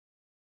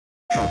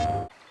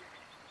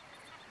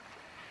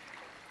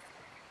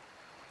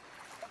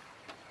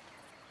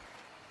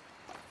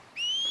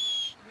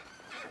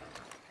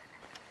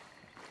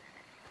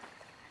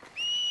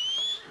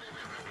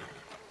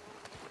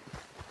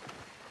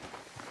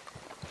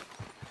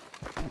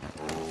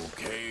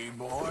Okay,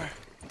 boy.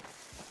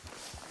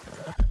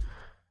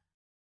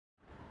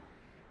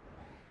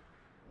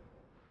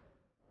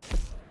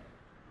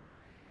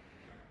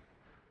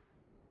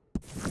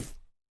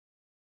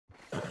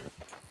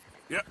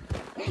 Yep.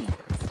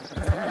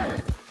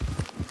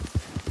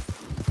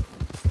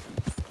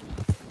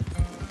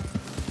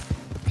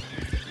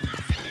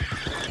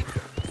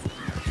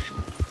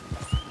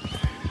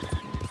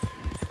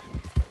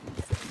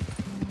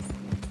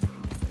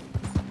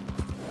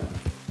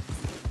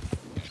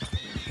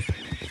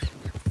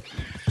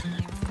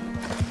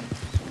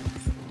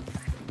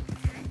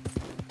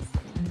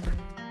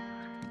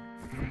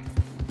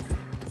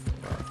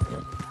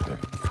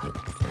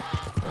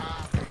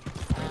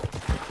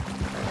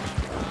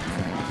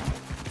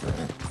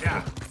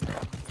 Yeah.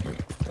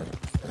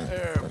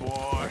 There,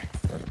 boy.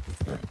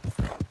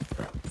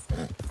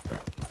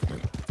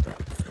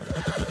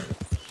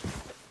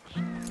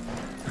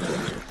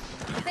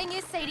 Thing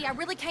is, Sadie, I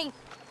really can't.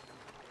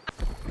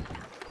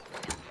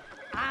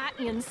 I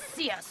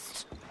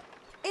insist.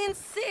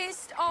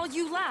 Insist all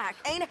you like.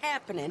 Ain't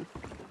happening.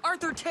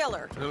 Arthur, tell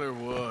her. Tell her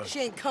what? She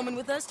ain't coming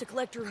with us to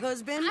collect her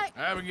husband.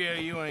 Abigail,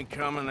 you ain't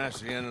coming.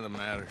 That's the end of the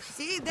matter.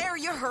 See, there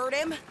you heard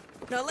him.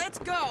 Now let's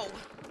go.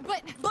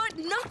 But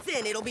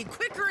Nothing. It'll be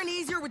quicker and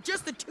easier with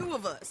just the two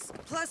of us.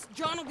 Plus,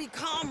 John will be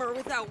calmer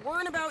without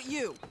worrying about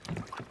you.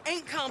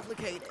 Ain't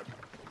complicated.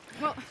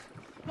 well,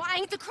 I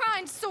ain't the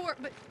crying sort,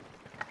 but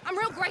I'm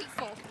real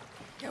grateful.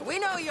 Yeah, we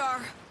know you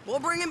are. We'll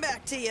bring him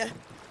back to you.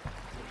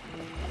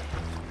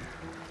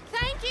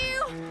 Thank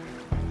you.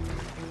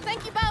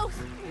 Thank you both.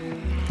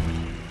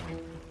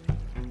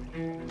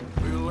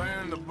 We'll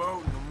land the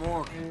boat in the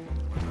morning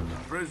when the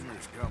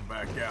prisoners come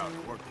back out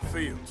to work the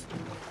fields.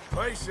 The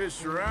place is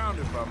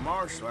surrounded by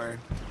marshland.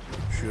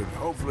 Should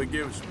hopefully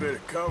give us a bit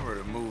of cover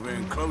to move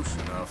in close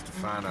enough to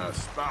find a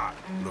spot.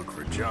 Look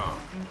for John.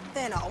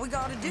 Then all we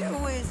gotta do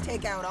is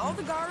take out all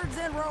the guards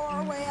and row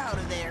our way out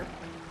of there.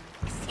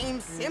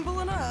 Seems simple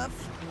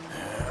enough.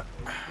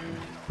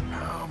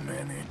 How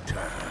many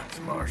times,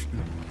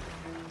 Marston?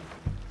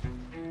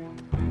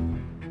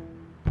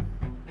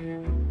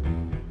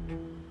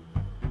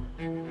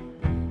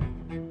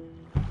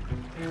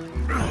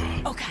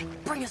 Okay,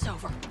 bring us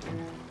over.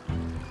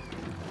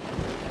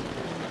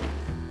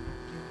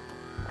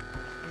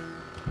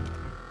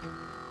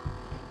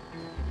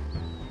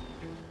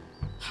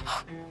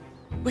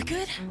 We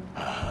good?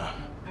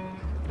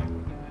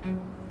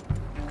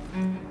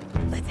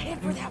 Let's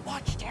head for that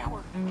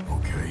watchtower.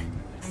 Okay.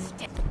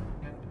 Step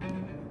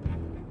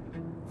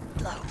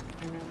low.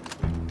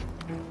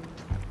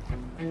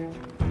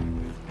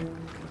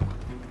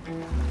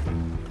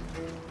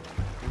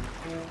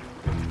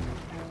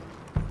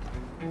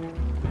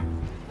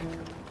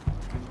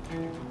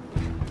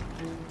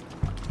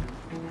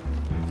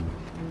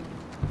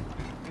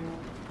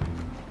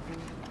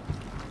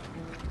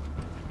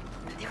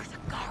 There's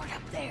a guard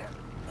up there.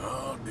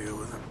 I'll deal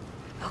with him.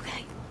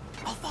 Okay,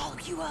 I'll follow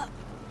you up.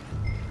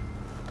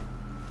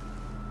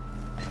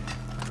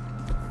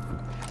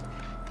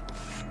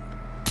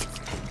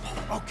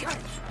 Okay.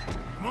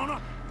 Come on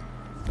up.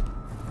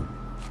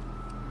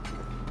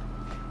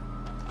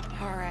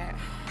 All right.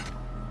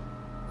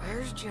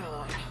 Where's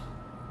John?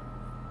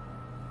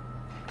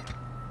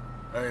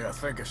 Hey, I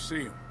think I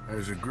see him.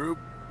 There's a group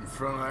in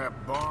front of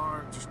that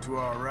barn just to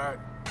our right.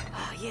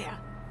 Oh, yeah.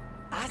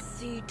 I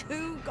see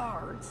two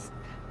guards.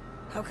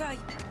 Okay,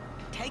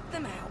 take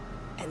them out,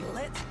 and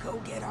let's go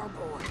get our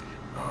boy.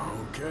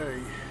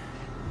 Okay.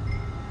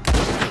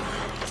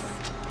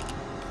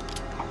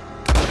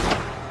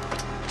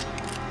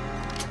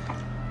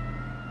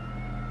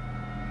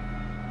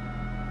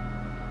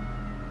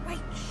 Wait,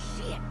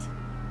 shit.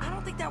 I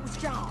don't think that was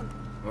John.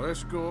 Well,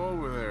 let's go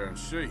over there and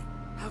see.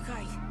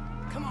 Okay,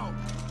 come on.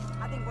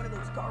 I think one of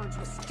those guards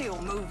was still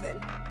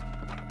moving.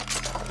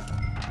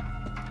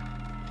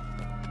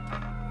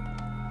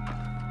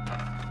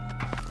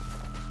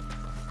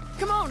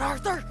 Come on,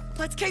 Arthur.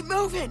 Let's keep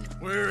moving.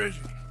 Where is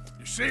he?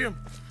 You see him?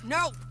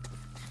 No.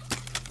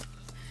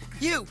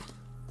 You.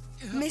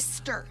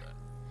 Mister.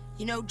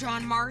 You know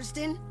John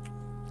Marsden?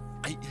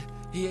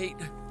 He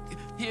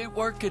ain't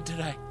working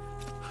today.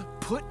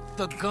 Put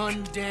the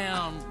gun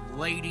down,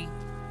 lady.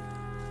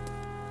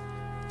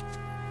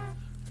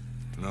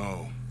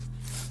 No.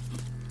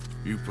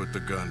 You put the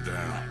gun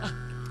down.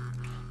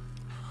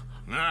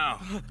 Now.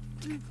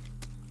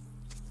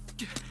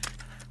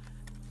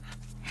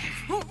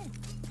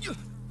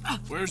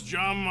 Where's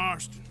John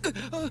Marston?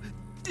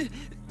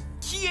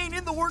 He ain't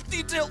in the work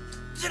detail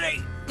today.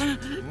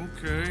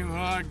 Okay, well,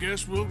 I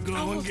guess we'll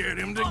go and get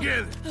him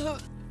together.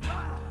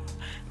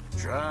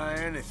 Try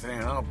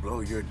anything, I'll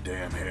blow your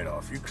damn head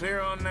off. You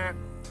clear on that?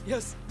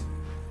 Yes,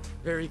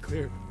 very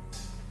clear.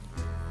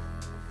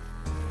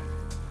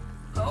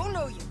 Oh,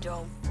 no, you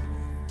don't.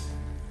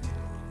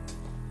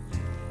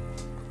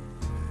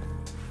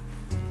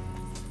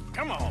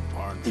 come on,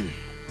 partner.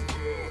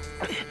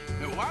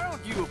 Now, why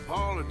don't you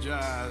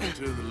apologize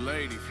to the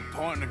lady for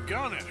pointing a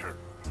gun at her?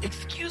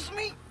 Excuse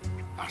me?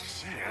 I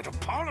said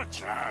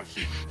apologize.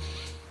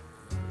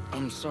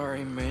 I'm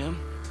sorry,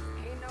 ma'am.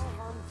 Ain't no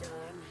harm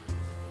done.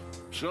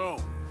 So,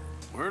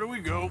 where do we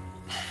go?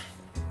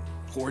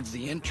 Towards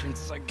the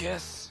entrance, I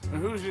guess.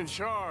 And who's in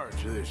charge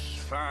of this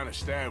fine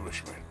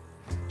establishment?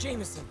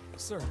 Jameson,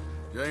 sir.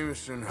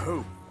 Jameson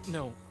who?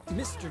 No,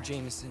 Mr.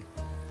 Jameson.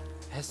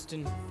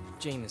 Heston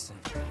Jameson.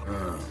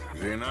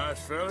 Is he a nice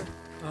fella?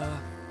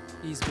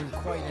 He's been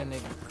quite an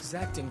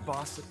exacting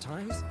boss at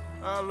times.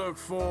 I look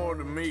forward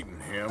to meeting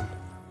him.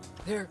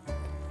 They're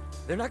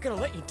not gonna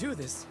let you do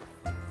this.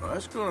 Well,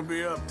 that's gonna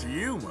be up to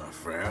you, my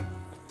friend.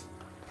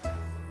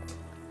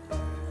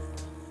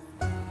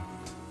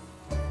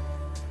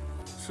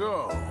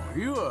 So,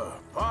 you a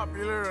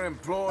popular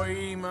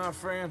employee, my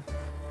friend?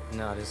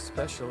 Not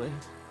especially.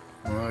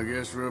 Well, I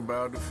guess we're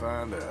about to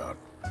find out.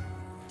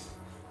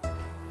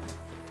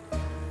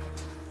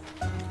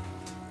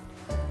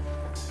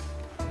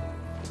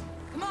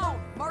 Come on,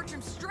 march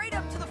him straight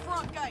up to the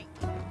front gate.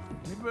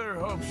 You better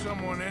hope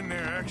someone in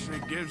there actually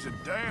gives a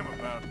damn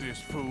about this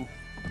fool.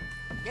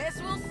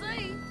 Guess we'll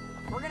see.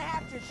 We're gonna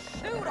have to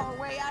shoot our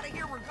way out of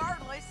here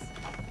regardless.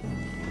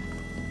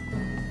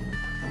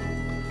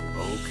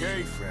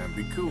 Okay, friend,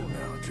 be cool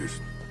now.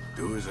 Just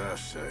do as I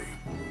say.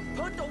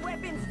 Put the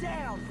weapons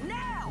down,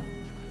 now!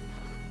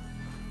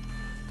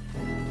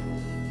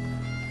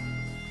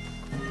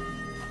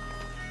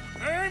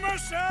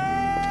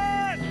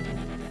 Jameson!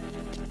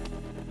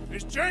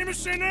 Is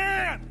Jameson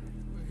in?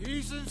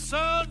 He's in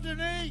Saint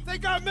Denis. They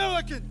got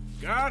Milliken.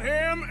 Got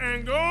him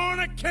and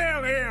gonna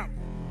kill him.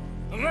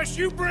 Unless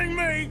you bring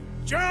me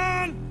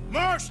John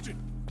Marston.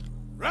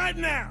 Right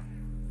now.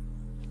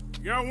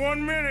 You got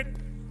 1 minute.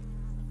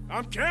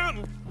 I'm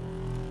counting.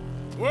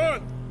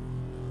 1,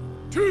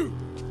 2,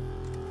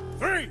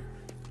 3.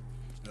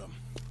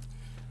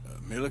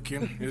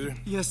 Milliken, is it?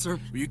 Yes, sir.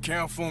 Will you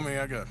count for me?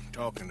 I got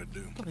talking to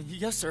do.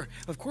 Yes, sir.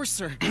 Of course,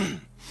 sir.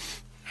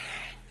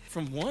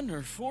 From 1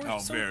 or 4, Oh,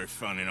 sir? very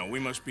funny. No, we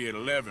must be at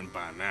 11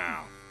 by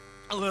now.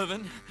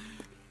 11,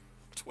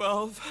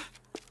 12,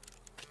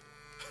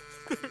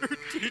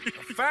 13,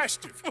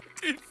 Faster.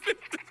 14,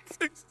 15,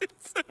 16,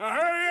 17, Now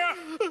hurry up!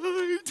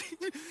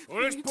 18.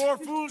 Well, this poor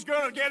fool's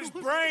gonna get his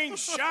brains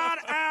shot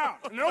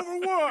out. And over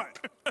what?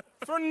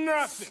 For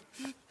nothing.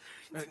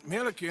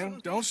 Milliken,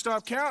 don't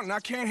stop counting.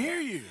 I can't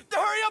hear you.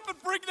 Hurry up and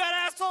bring that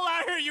asshole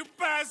out here, you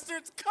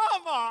bastards!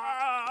 Come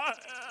on!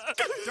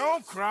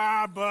 Don't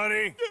cry,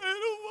 buddy. I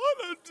don't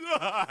want to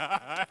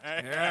die.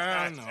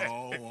 Yeah, I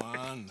know.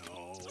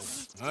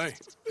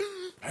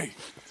 Hey,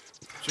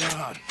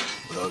 John.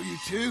 Hello, you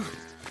two.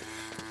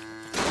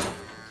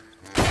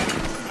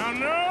 Now,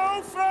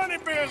 no funny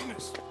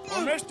business.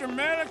 Well, Mr.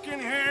 Milliken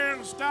here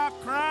will stop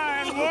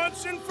crying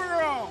once and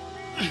for all.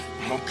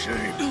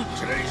 Okay,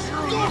 today's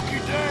your lucky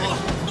day.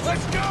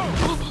 Let's go!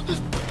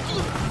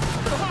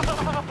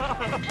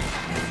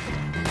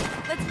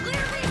 Let's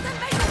clear these and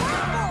make a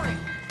run for it!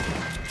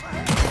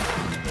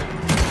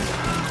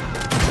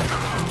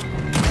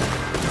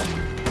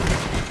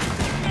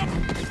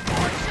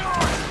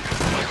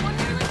 One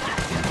nearly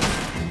left.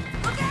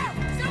 Look out!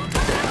 Someone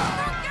coming out the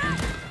front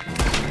gate!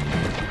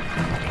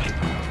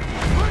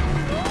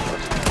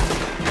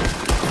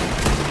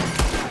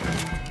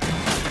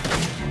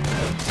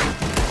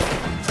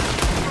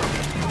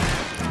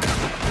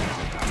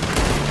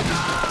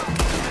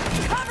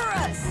 Cover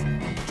us!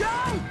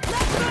 John,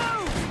 let's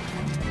move!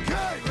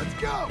 Okay, let's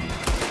go.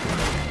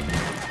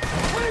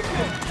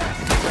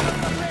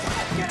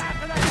 Get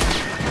after that!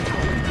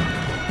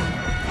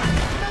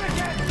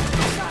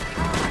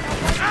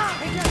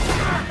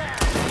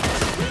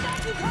 We got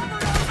you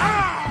covered!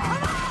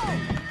 Come on!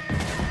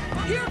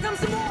 Here comes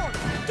some more!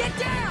 Get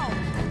down!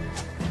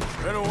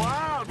 Been a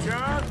while,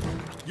 John.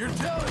 You're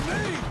telling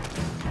me?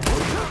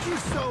 What took you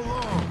so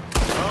long?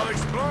 I'll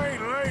explain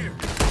later.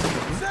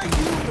 Is that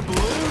you in the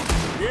balloon?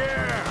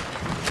 Yeah.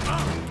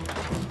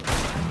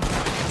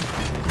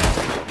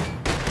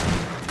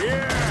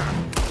 Yeah.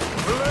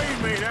 Believe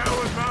me, that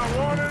was my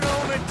one and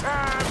only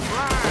time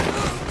flying.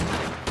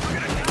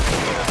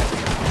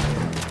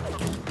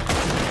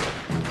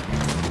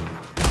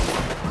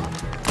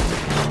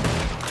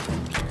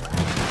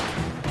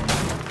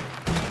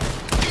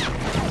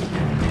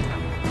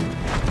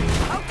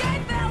 Okay,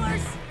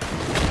 fellas!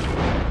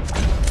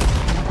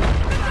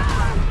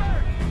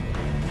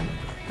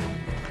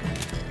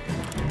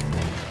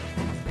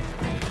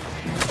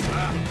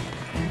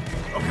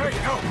 Okay,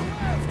 go.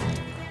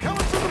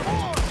 Coming for the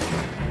board!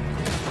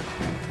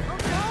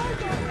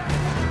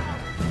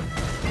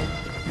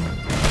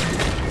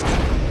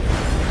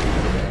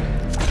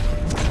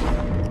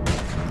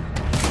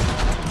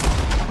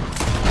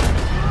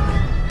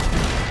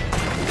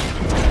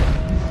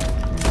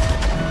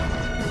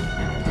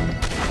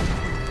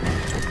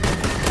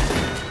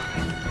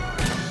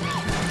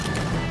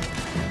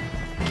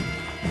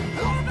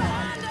 More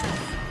behind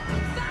us!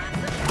 Find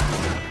some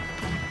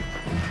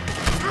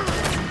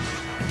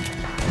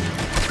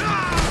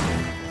cover!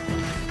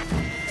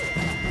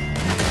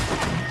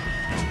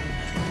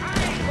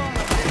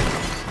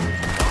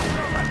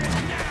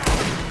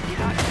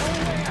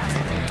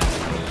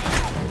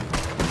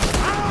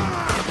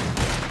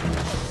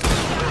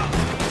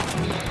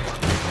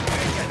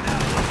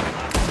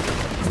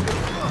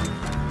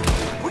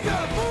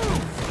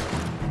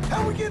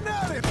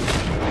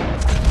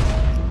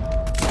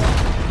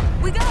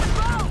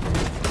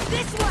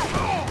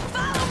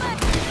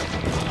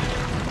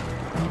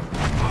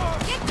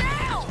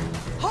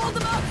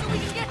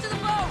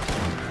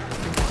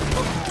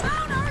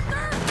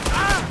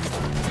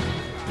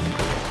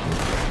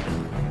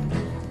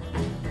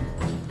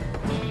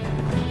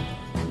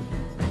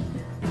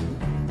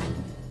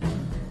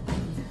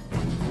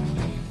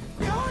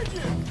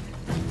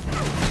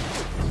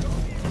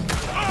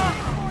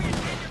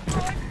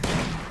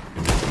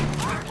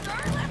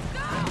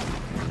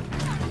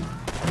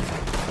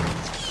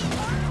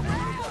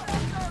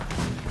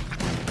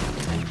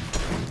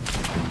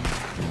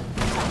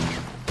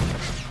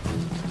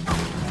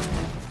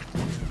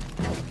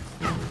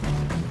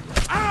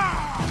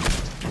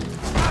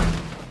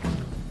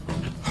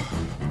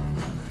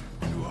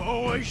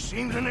 boys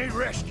seems to need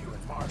rescuing,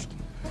 Marston.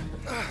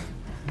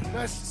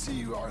 Nice to see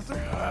you, Arthur.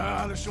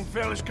 There's some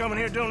fellas coming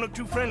here. Don't look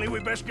too friendly. We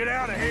best get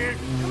out of here.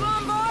 Come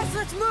on, boys,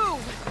 let's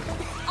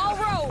move. I'll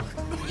row.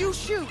 You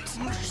shoot.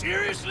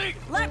 Seriously?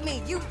 Let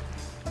me.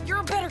 You're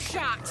a better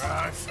shot.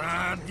 Right,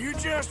 fine. You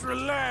just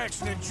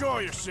relax and enjoy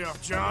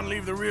yourself, John.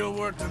 Leave the real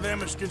work to them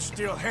that can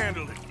still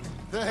handle it.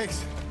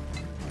 Thanks.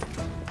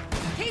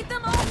 Keep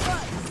them off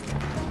us.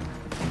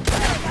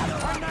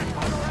 Turn that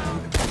boat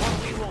around, or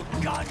we will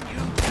gun you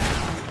down.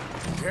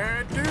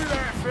 Can't do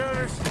that,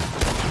 fellas.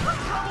 We're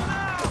trouble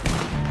now!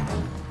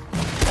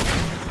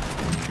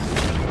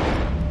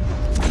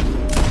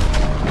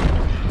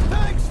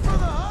 Thanks for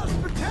the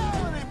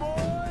hospitality,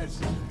 boys!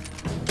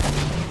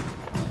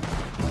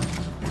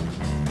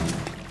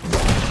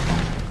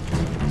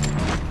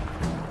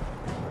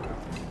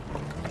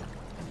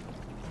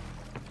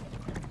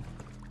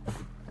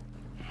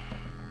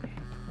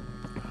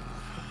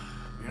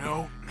 You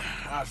know,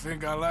 I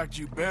think I liked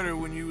you better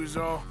when you was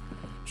all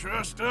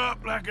trussed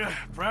up like a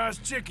prize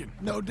chicken.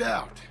 No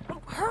doubt.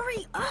 Oh,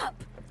 hurry up.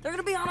 They're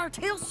gonna be on our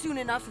tails soon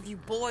enough if you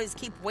boys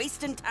keep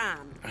wasting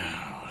time.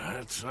 Oh,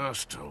 that's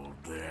us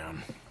told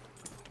them.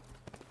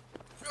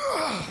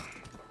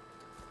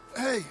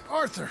 Hey,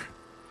 Arthur.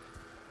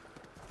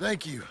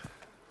 Thank you.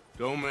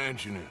 Don't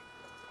mention it.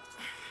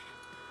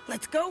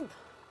 Let's go.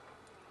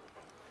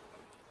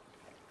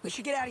 We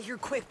should get out of here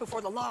quick before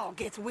the law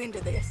gets wind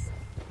of this.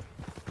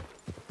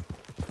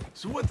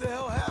 So what the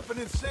hell happened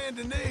in Saint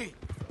Denis?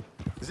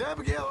 Is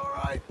Abigail all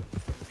right?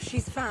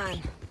 She's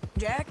fine.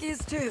 Jack is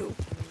too.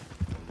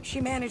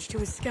 She managed to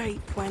escape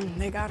when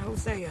they got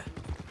Hosea.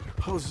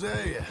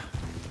 Hosea.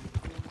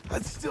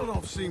 That still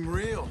don't seem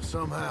real,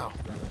 somehow.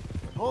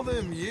 All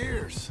them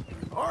years.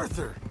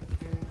 Arthur.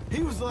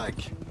 He was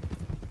like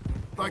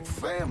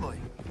family.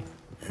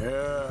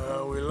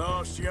 Yeah, we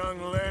lost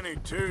young Lenny,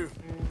 too.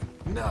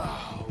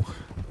 No.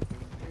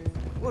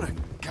 What a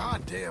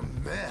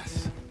goddamn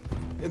mess.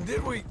 And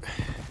did we...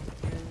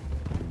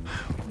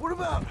 What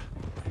about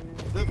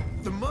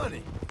the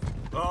money?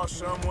 Lost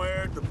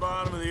somewhere at the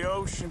bottom of the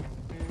ocean.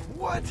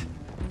 What?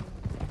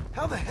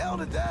 How the hell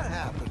did that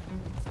happen?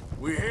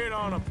 We hit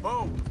on a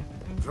boat.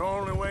 It was the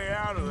only way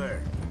out of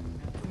there.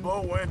 The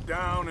boat went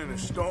down in a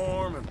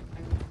storm, and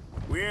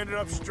we ended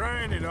up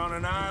stranded on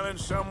an island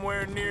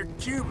somewhere near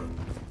Cuba.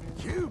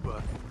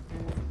 Cuba?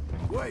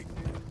 Wait,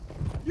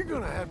 you're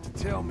gonna have to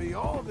tell me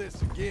all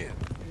this again.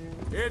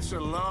 It's a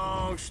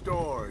long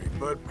story,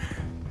 but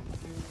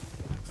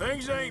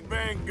things ain't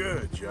been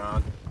good,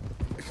 John.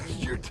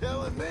 You're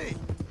telling me?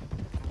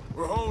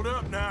 We're holed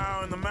up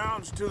now in the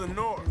mountains to the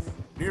north,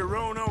 near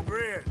Roanoke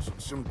Ridge,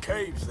 and some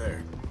caves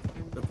there.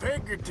 The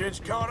Pinkertons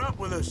caught up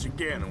with us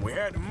again, and we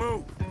had to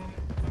move.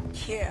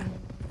 Yeah.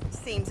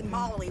 Seems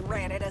Molly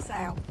ratted us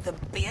out, the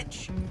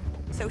bitch.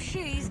 So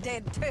she's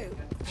dead too.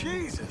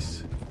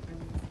 Jesus.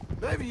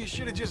 Maybe you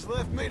should have just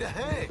left me to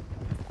hang.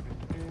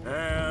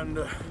 And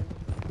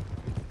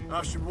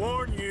I should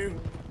warn you,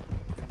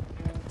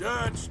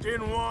 Dutch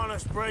didn't want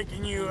us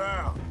breaking you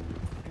out.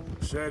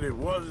 Said it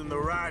wasn't the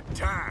right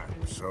time,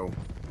 so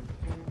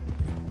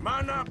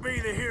might not be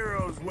the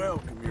hero's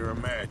welcome you're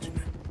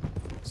imagining.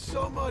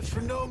 So much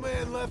for No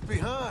Man Left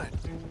Behind.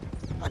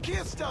 I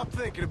can't stop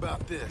thinking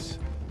about this.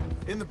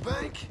 In the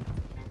bank,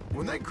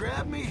 when they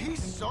grabbed me, he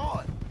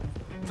saw it.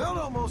 Felt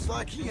almost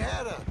like he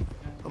had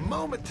a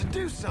moment to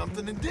do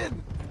something and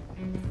didn't.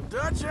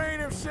 Dutch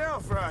ain't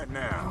himself right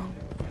now.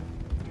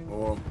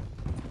 Or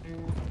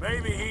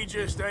maybe he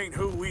just ain't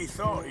who we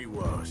thought he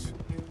was.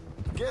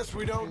 Guess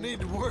we don't need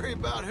to worry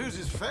about who's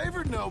his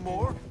favorite no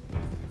more.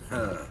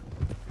 Huh.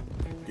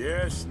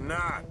 Guess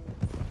not.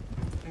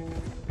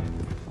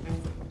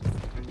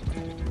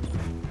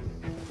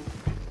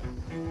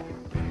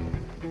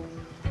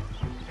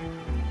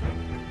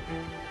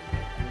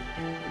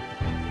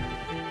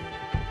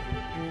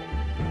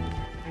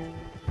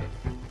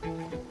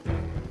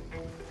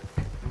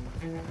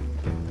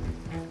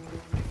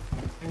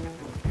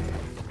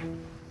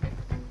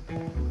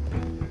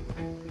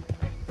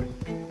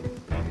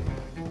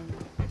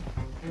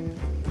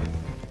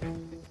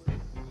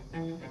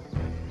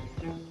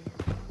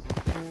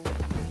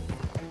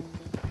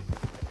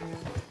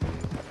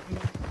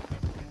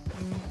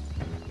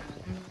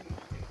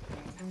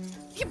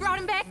 You brought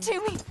him back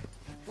to me.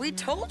 We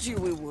told you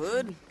we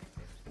would.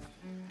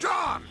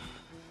 John!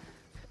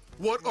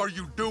 What are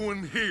you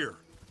doing here?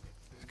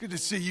 It's good to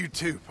see you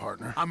too,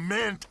 partner. I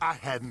meant I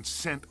hadn't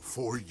sent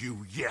for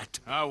you yet.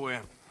 I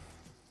went.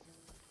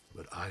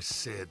 But I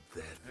said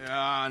that. Yeah,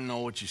 I know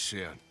what you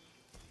said.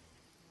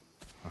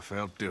 I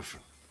felt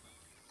different.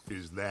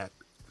 Is that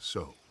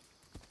so?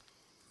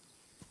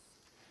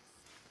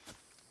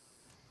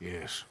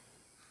 Yes.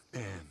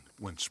 And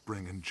when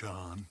Spring and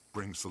John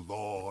brings the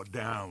law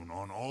down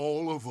on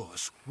all of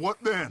us, what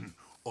then,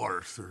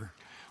 Arthur?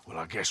 Well,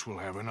 I guess we'll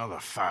have another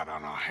fight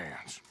on our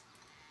hands.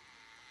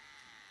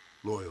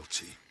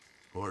 Loyalty,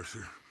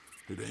 Arthur,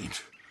 it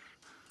ain't.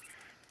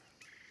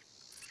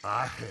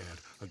 I had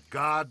a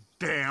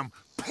goddamn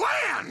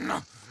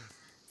plan!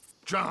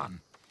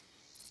 John.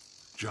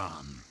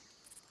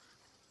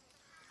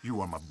 You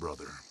are my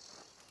brother.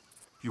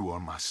 You are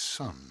my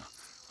son.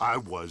 I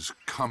was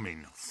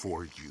coming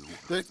for you.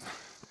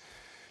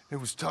 They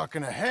was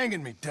talking of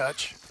hanging me,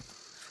 Dutch.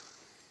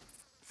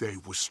 They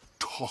was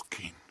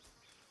talking.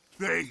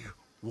 They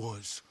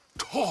was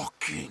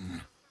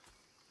talking.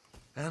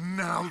 And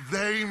now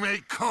they may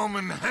come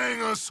and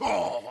hang us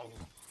all.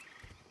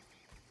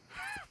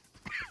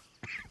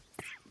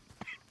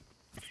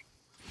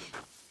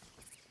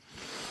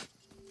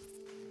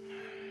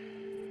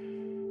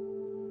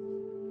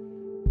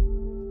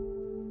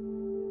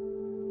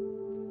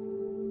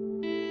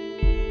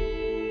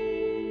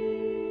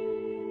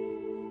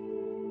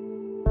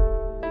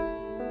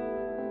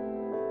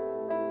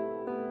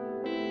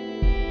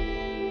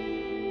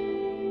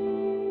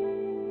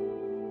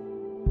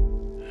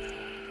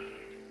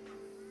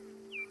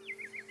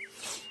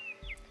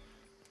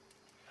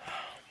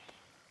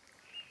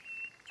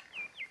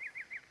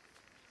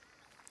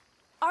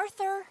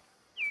 Arthur!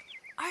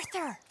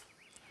 Arthur!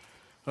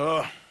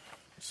 Oh,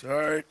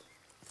 sorry.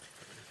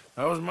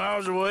 I was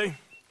miles away,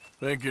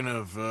 thinking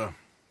of, I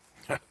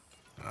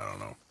don't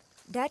know.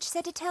 Dutch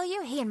said to tell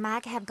you he and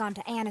Mike have gone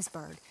to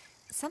Annesburg.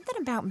 Something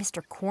about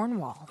Mr.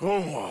 Cornwall.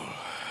 Cornwall.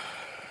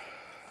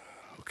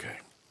 Okay.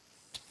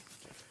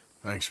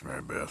 Thanks,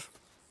 Mary Beth.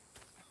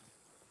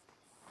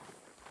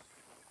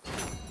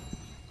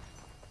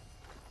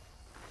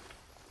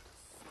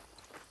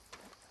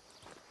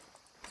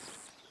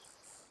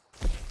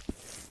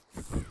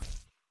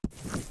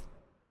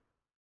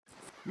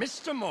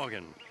 Mr.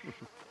 Morgan,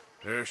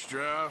 Herr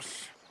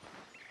Strauss,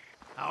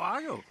 how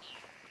are you?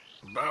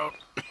 about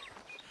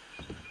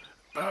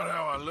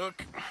how I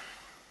look.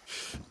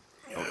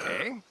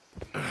 Okay.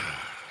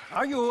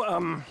 Are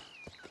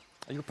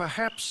you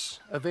perhaps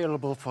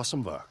available for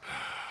some work?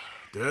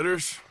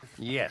 Debtors?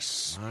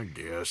 Yes. I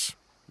guess.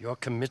 Your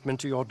commitment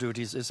to your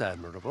duties is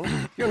admirable.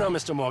 You know,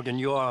 Mr. Morgan,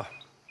 you are...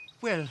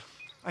 Well,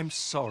 I'm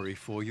sorry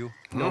for you.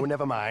 No,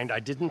 never mind. I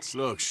didn't...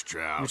 Look,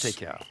 Strauss. You take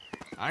care.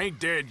 I ain't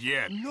dead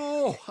yet.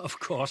 No, of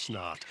course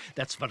not.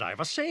 That's what I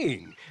was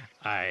saying.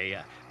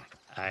 The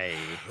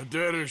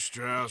debtors,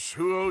 Strauss.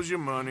 Who owes you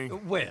money?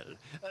 Well,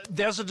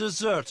 there's a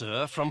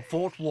deserter from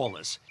Fort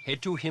Wallace.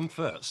 Head to him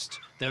first.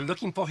 They're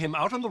looking for him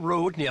out on the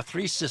road near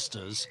Three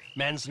Sisters.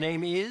 Man's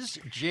name is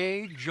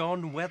J.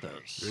 John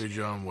Weathers. J.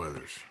 John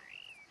Weathers.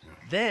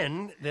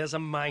 Then there's a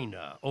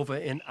miner over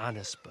in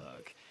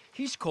Annesburg.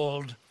 He's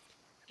called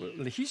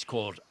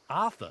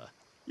Arthur.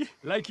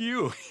 Like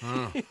you.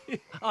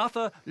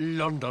 Arthur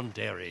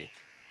Londonderry.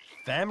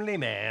 Family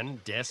man,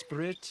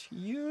 desperate.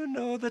 You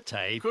know the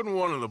type. Couldn't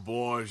one of the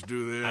boys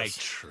do this? I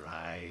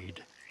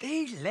tried.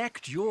 They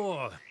lacked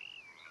your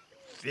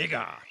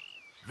vigor.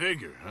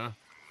 Vigor, huh?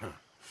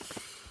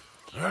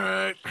 All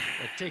right.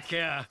 Take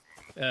care,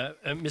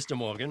 Mr.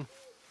 Morgan.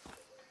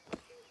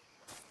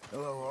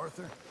 Hello,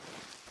 Arthur.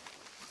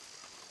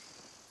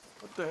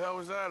 What the hell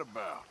was that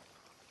about?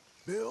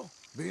 Bill,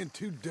 being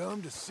too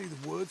dumb to see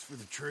the woods for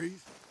the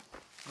trees?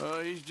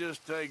 He's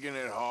just taking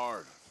it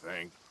hard, I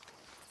think.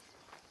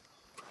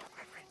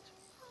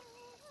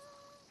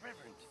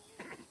 Reverend.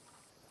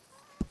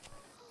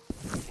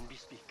 Can we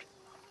speak?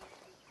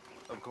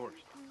 Of course.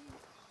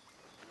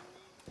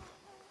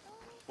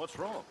 What's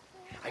wrong?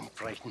 I'm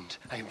frightened.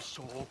 I am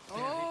so very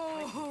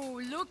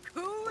Oh, look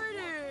who it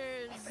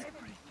is!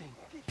 Everything.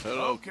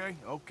 Hello?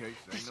 Okay,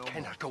 This say no more.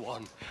 cannot go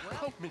on.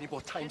 How many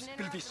more times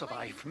will we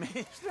survive?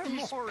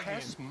 These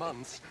past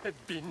months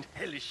have been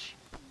hellish.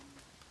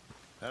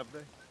 Have they?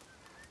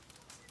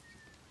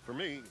 For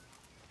me,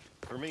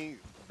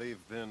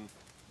 they've been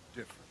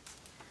different.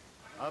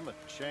 I'm a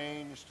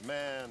changed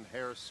man,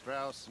 Herr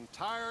Strauss,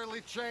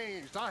 entirely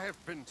changed. I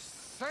have been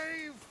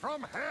saved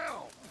from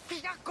hell. We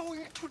are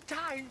going to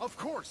die. Of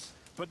course,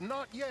 but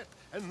not yet,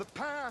 and the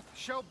path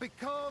shall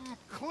become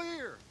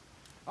clear.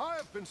 I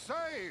have been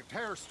saved,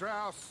 Herr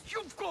Strauss.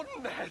 You've gone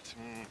mad.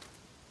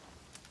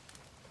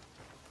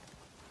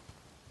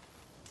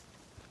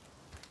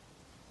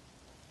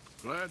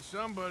 Glad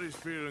somebody's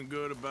feeling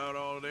good about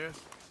all this.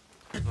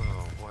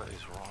 Oh, what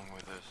is wrong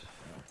with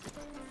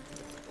this?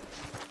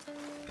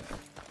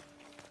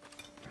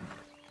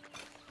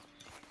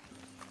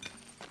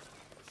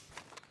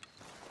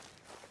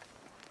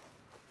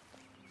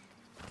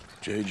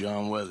 J.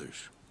 John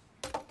Weathers.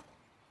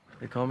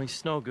 They call me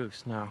Snow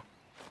Goose now.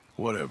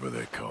 Whatever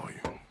they call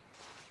you.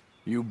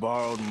 You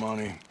borrowed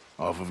money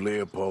off of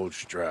Leopold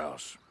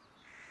Strauss.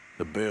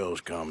 The bill's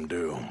come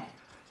due.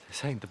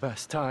 This ain't the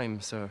best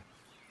time, sir.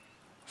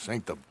 This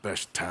ain't the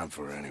best time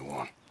for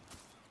anyone.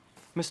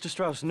 Mr.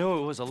 Strauss knew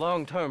it was a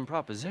long-term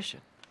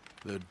proposition.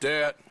 The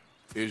debt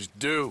is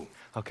due.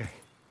 Okay.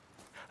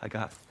 I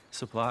got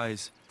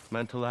supplies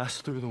meant to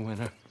last through the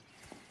winter.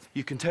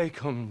 You can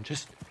take them.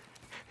 Just,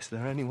 is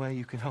there any way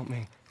you can help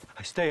me?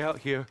 I stay out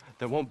here,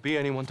 there won't be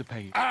anyone to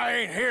pay you. I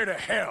ain't here to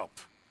help.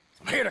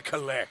 I'm here to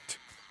collect.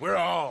 We're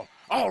all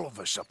of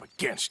us up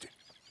against it.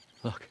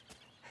 Look,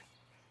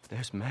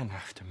 there's men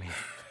after me.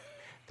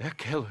 They're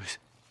killers.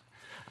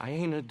 I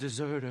ain't a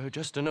deserter,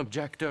 just an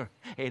objector.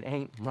 It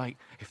ain't right.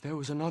 If there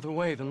was another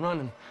way than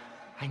running,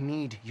 I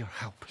need your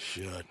help.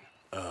 Shut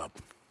up.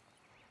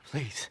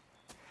 Please.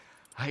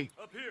 Up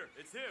here,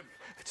 it's him.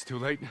 It's too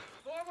late.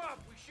 Form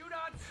up, we shoot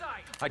on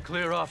sight. I'd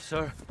clear off,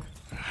 sir.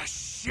 Ah,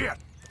 shit!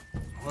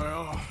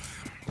 Well,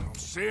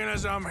 seeing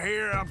as I'm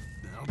here, I'll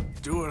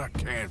do what I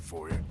can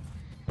for you.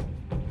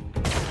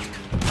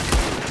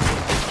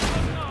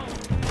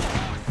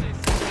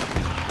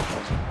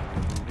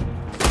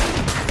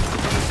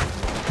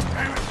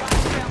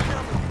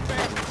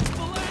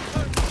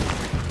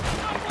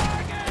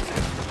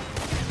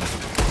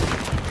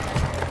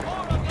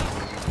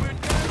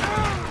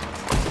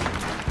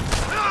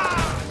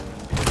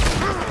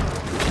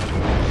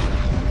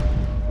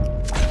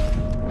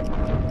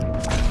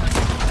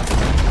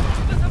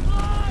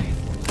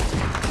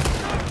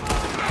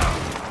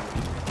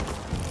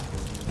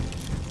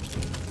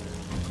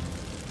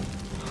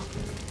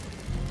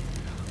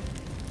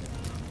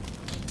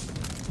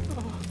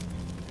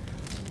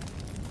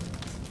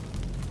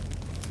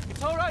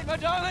 It's all right, my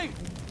darling.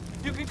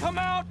 You can come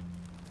out.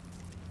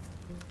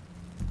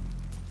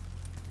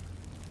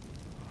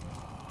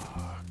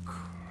 Oh,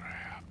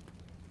 crap.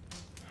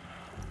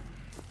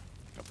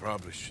 I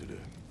probably should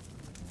have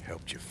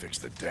helped you fix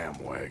the damn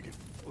wagon.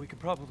 We could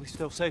probably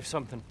still save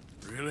something.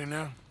 Really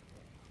now?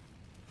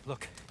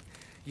 Look,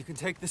 you can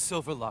take the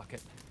silver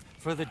locket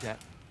for the debt.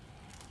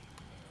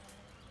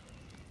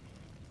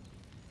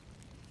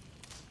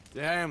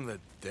 Damn the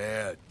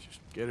dad.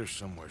 Just get her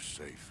somewhere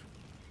safe.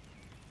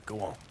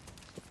 Go on.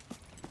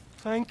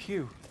 Thank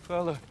you,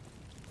 fella.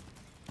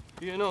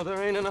 You know, there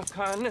ain't enough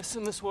kindness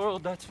in this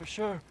world, that's for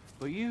sure.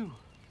 But you...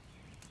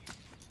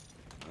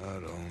 I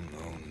don't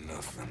know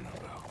nothing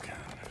about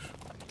kindness.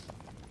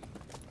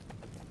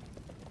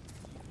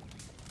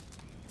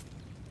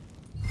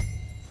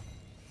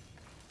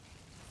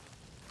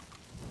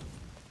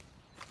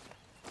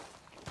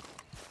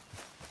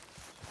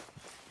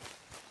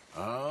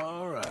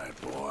 All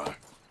right, boy.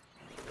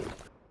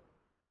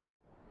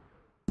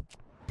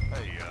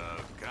 Hey,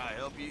 can I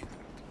help you?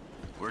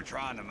 We're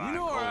trying to mine You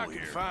know where I coal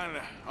can here. find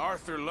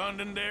Arthur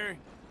Londonderry?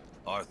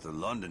 Arthur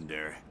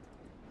Londonderry?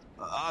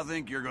 I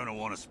think you're gonna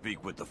want to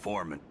speak with the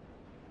foreman.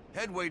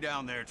 Head way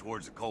down there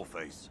towards the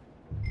coalface.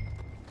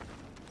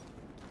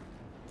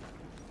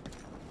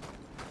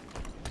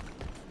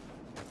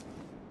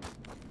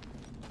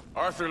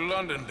 Arthur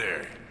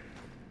Londonderry.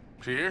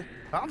 Is he here?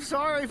 I'm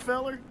sorry,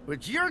 feller,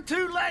 but you're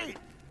too late.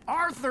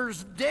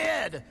 Arthur's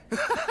dead.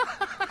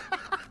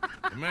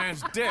 The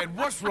man's dead.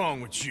 What's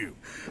wrong with you?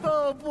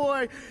 Oh,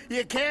 boy,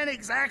 you can't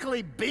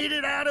exactly beat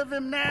it out of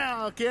him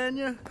now, can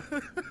you?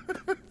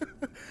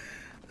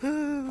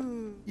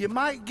 You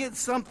might get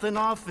something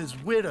off his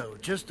widow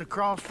just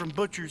across from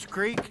Butcher's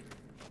Creek,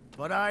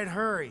 but I'd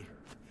hurry.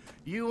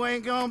 You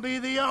ain't gonna be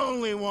the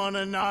only one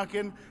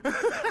a-knocking.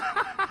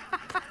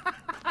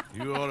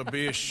 You ought to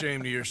be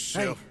ashamed of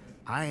yourself. Hey,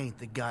 I ain't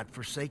the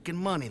godforsaken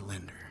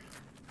moneylender.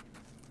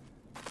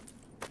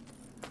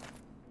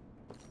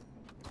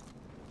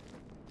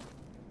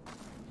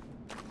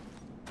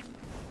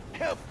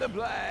 Help the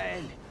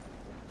blind.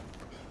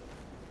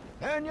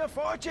 Earn your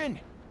fortune.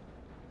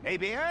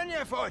 Maybe earn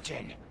your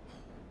fortune.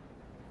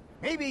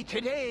 Maybe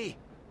today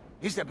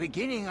is the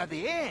beginning of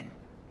the end.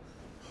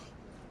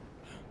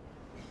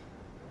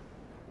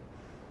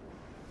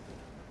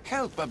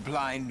 Help a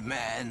blind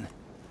man.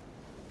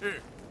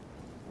 Here.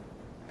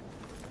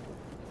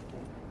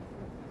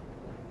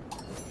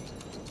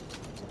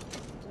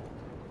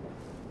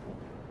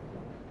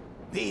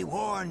 Be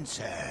warned,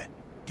 sir.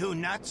 Do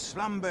not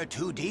slumber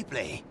too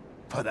deeply,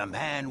 for the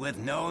man with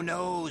no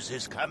nose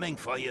is coming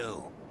for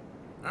you.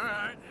 All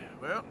right.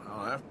 Well,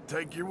 I'll have to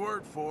take your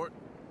word for it.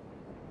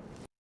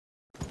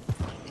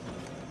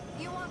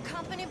 You want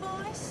company,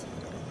 boys?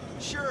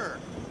 Sure,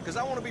 because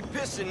I want to be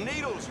pissing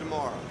needles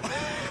tomorrow.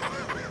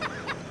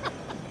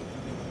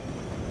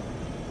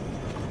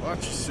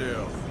 Watch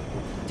yourself.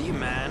 Do you,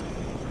 man?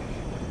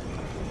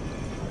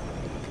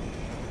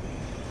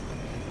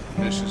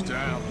 This is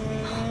down.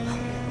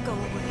 Go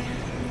away.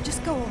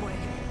 Just go away.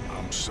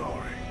 I'm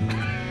sorry.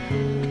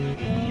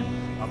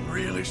 I'm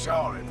really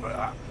sorry, but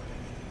I...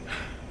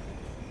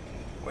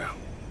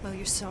 Well,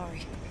 you're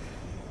sorry.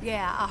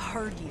 Yeah, I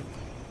heard you.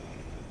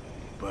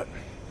 But,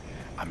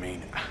 I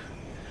mean...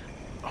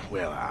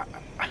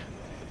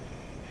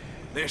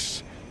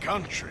 This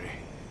country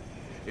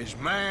is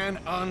man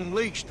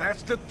unleashed.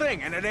 That's the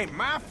thing, and it ain't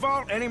my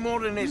fault any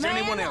more than it's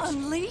anyone else.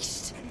 Man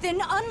unleashed?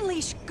 Then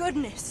unleash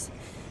goodness.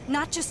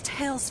 Not just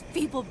hell's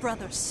feeble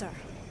brothers, sir.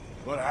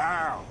 But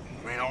how?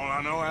 I mean, all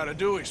I know how to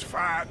do is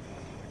fight,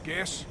 I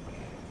guess.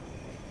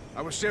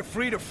 I was set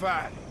free to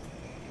fight.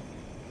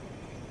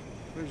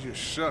 Where's your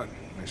son,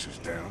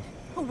 Mrs. Downs?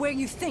 Where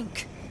you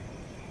think?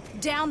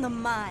 Down the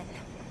mine.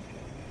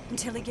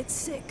 Until he gets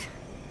sick.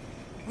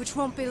 Which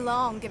won't be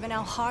long, given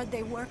how hard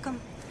they work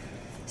him.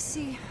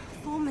 See,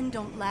 foremen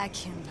don't like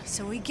him,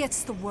 so he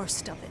gets the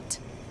worst of it.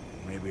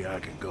 Maybe I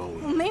could go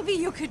with... Maybe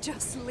you could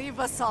just leave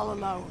us all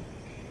alone.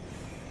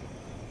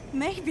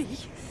 Maybe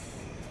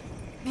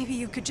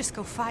you could just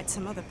go fight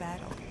some other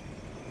battle.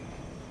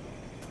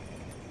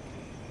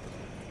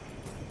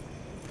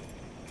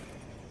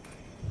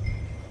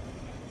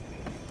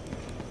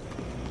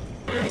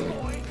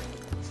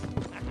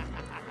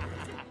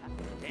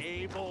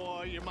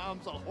 boy. Your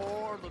mom's a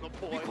whore, little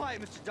boy. Be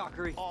quiet, Mr.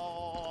 Dockery.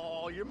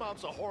 Oh, your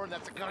mom's a whore, and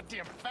that's a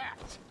goddamn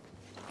fact.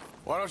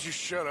 Why don't you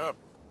shut up?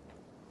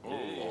 Oh,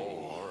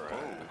 all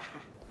right.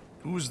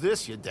 Who's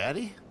this, your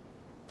daddy?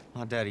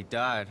 My daddy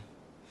died.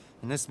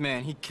 And this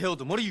man, he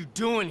killed him. What are you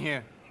doing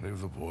here?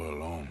 Leave the boy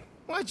alone.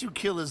 Why'd you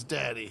kill his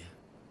daddy?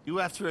 You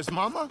after his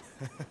mama?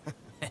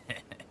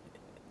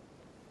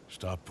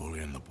 Stop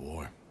bullying the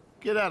boy.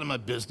 Get out of my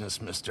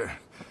business, mister.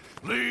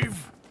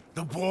 Leave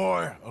the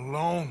boy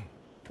alone.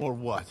 Or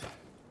what?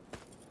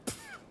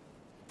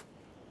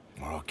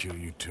 Or I'll kill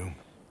you too.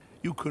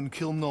 You couldn't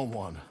kill no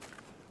one.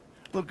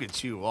 Look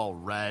at you, all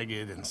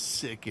ragged and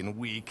sick and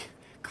weak.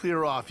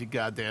 Clear off, you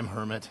goddamn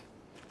hermit.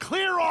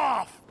 Clear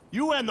off!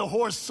 You and the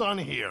whore's son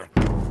here.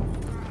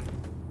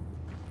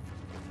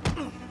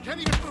 Can't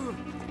even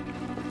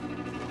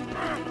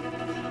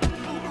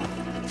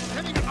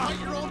fight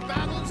your own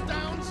battles,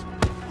 Downs?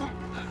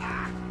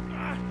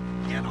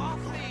 Get off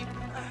me!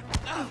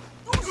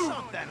 Do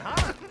something,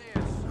 huh?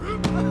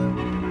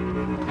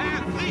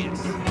 Have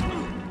this!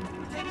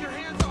 Take your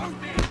hands off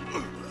me!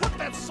 Put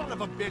that son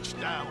of a bitch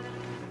down!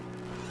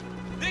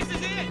 This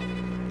is it!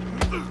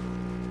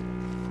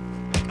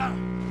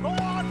 Go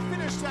on,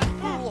 finish that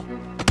fool!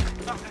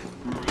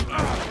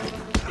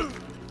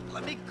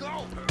 Let me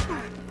go!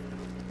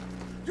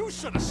 You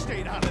should have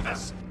stayed out of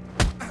this!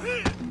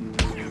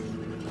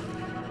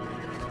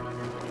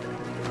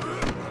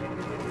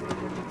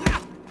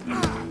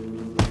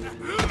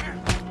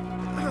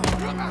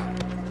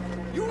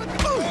 You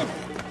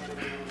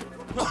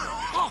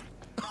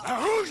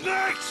Who's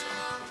next?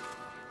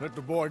 Let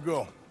the boy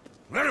go.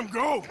 Let him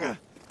go!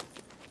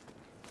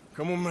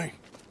 Come with me.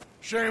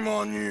 Shame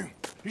on you.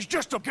 He's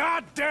just a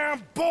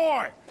goddamn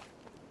boy!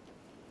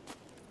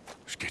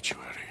 Let's get you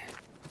out of here.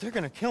 They're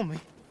gonna kill me.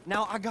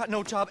 Now I got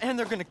no job and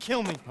they're gonna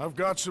kill me. I've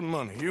got some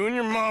money. You and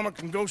your mama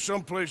can go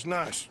someplace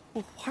nice.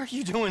 Well, why are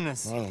you doing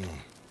this? I don't know.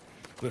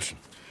 Listen,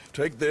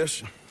 take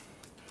this.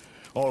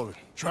 All of it.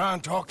 Try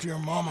and talk to your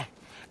mama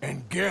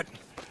and get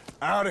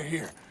out of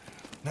here.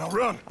 Now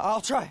run.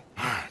 I'll try.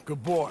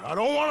 Good boy. I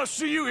don't want to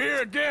see you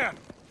here again.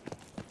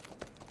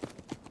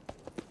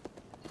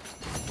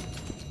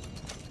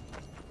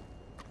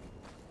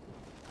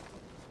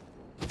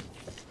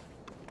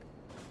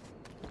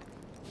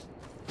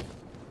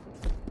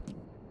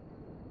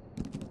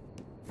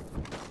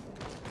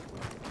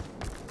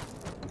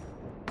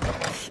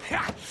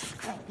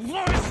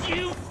 Was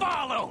you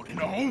followed?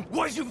 No.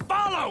 Was you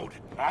followed?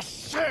 I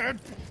said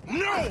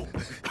no!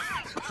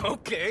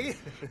 Okay.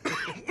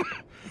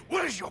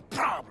 What is your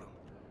problem?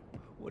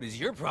 What is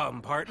your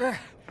problem, partner?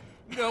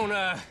 You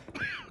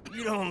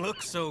don't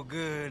look so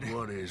good.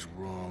 What is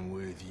wrong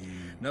with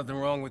you? Nothing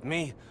wrong with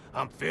me.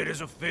 I'm fit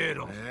as a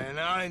fiddle. And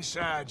I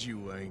inside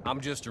you ain't.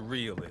 I'm just a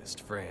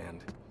realist,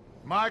 friend.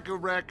 Micah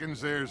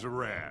reckons there's a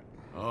rat.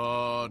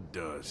 Oh,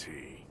 does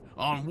he?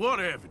 On what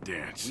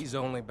evidence? He's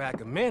only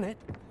back a minute.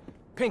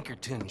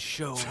 Pinkerton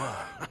show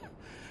up.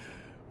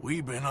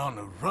 We've been on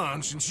the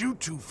run since you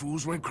two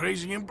fools went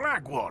crazy in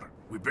Blackwater.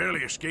 We barely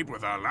escaped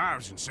with our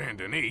lives in Saint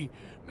Denis.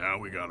 Now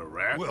we got a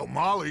rat. Well,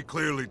 Molly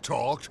clearly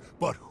talked,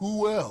 but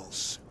who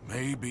else?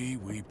 Maybe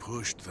we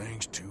pushed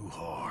things too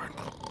hard.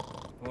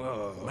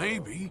 Whoa.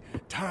 Maybe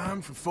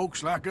time for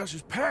folks like us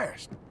is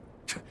past.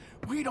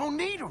 We don't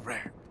need a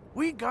rat.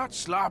 We got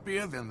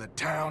sloppier than the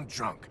town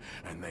drunk,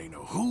 and they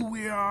know who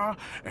we are,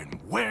 and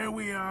where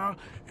we are,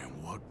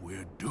 and what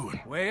we're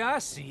doing. Way I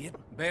see it,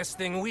 best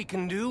thing we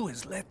can do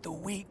is let the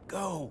week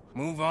go.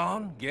 Move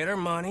on, get our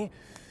money,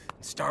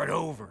 and start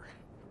over.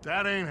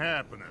 That ain't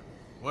happening.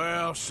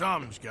 Well,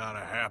 something's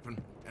gotta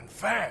happen, and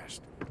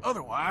fast.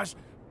 Otherwise,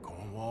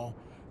 Cornwall,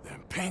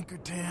 them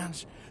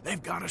Pinkertons,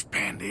 they've got us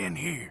penned in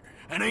here,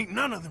 and ain't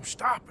none of them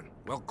stopping.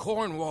 Well,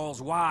 Cornwall's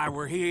why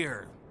we're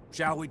here.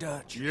 Shall we,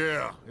 Dutch?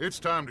 Yeah, it's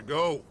time to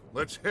go.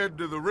 Let's head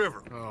to the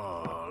river.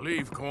 Oh,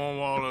 leave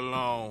Cornwall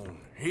alone.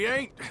 He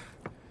ain't...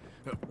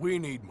 We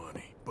need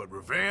money, but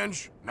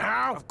revenge,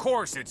 now? Of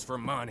course it's for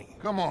money.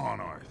 Come on,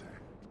 Arthur.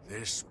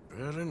 This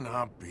better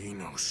not be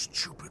no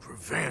stupid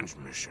revenge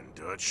mission,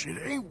 Dutch. It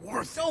ain't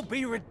worth it. Don't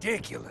be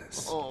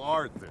ridiculous. Oh,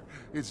 Arthur,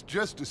 it's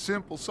just a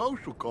simple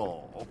social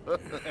call.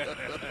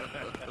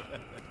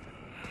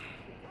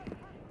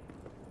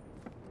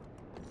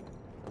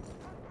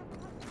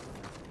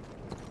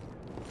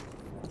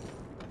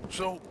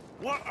 So,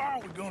 what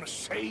are we gonna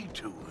say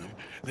to him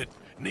that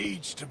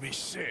needs to be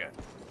said?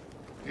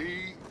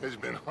 He has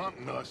been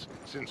hunting us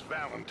since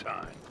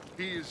Valentine.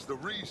 He is the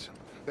reason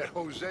that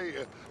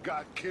Hosea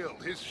got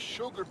killed. His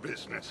sugar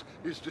business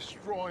is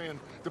destroying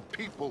the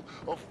people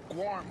of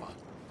Guarma.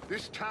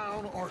 This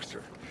town,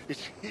 Arthur,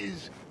 is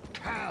his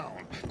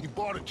town. He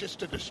bought it just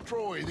to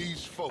destroy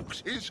these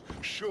folks. His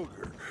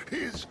sugar,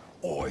 his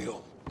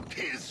oil,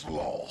 his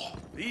law.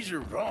 These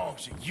are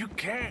wrongs that you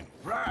can't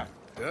right,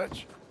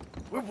 Dutch.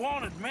 We're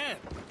wanted men.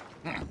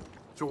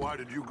 So why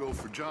did you go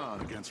for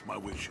John against my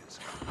wishes?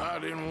 I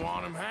didn't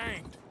want him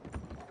hanged.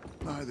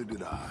 Neither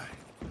did I.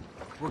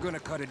 We're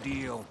gonna cut a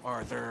deal,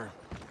 Arthur.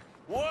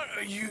 What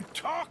are you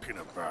talking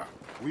about?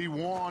 We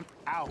want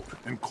out,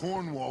 and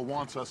Cornwall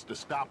wants us to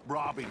stop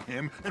robbing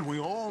him, and we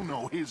all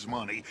know his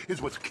money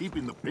is what's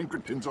keeping the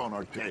Pinkertons on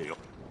our tail.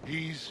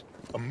 He's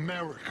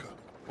America,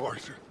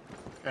 Arthur,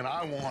 and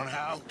I want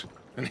out,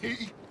 and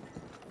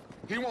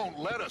he won't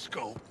let us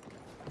go.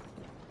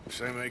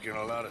 This ain't making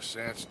a lot of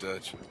sense,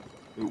 Dutch.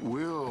 It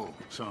will,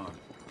 son.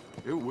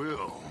 It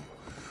will.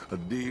 A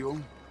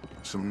deal,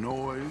 some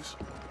noise,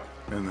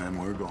 and then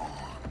we're gone.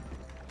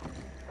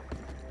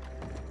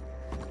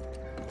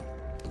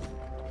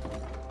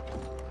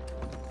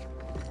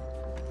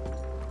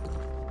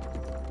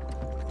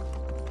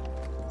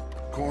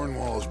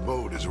 Cornwall's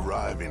boat is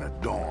arriving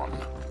at dawn.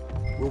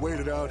 We'll wait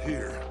it out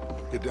here.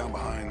 Get down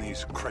behind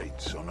these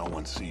crates so no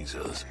one sees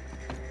us.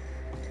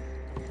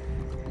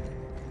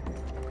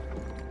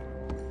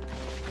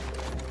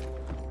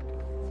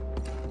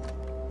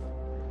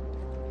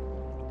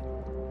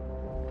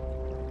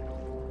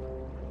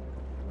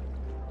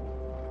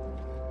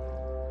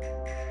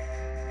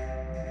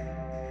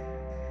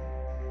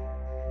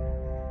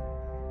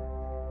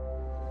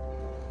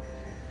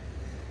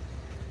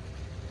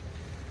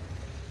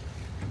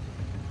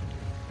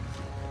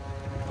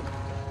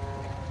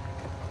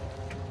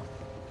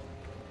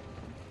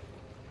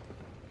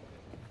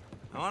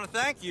 I want to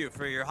thank you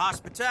for your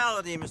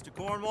hospitality, Mr.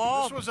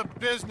 Cornwall. This was a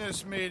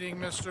business meeting,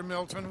 Mr.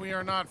 Milton. We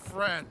are not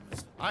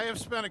friends. I have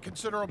spent a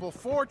considerable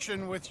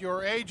fortune with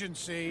your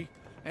agency,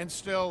 and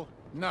still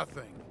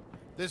nothing.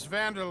 This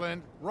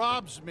Vanderlyn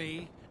robs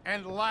me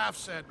and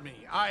laughs at me.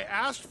 I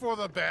asked for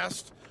the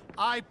best.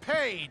 I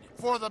paid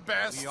for the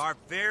best. We are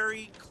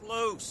very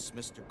close,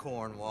 Mr.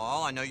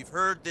 Cornwall. I know you've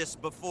heard this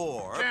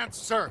before. Can't,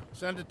 sir.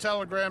 Send a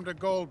telegram to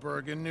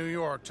Goldberg in New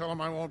York. Tell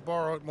him I won't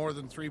borrow it more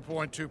than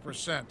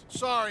 3.2%.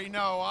 Sorry,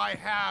 no, I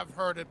have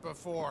heard it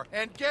before.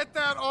 And get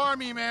that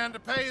army man to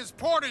pay his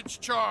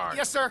portage charge.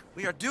 Yes, sir.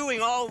 We are doing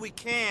all we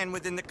can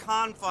within the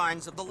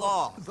confines of the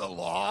law. The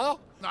law?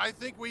 I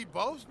think we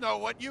both know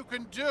what you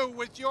can do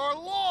with your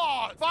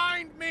law.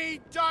 Find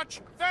me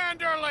Dutch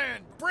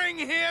Vanderlyn. Bring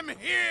him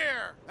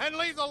here. And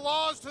leave the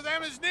laws to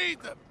them as need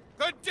them.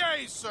 Good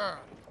day, sir.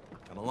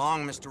 Come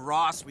along, Mr.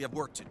 Ross. We have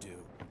work to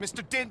do.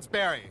 Mr.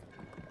 Didsbury.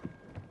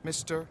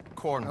 Mr.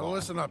 Cornwall. Now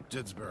listen up,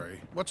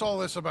 Didsbury. What's all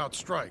this about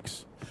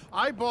strikes?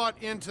 I bought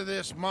into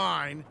this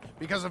mine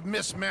because of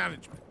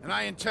mismanagement, and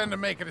I intend to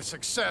make it a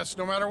success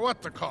no matter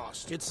what the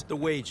cost. It's the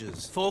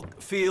wages.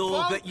 Folk feel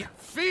that you...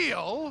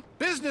 Feel?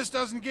 Business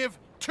doesn't give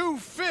two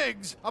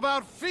figs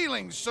about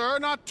feelings, sir,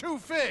 not two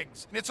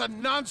figs. It's a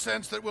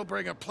nonsense that will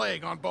bring a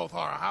plague on both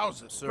our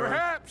houses, sir.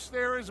 Perhaps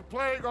there is a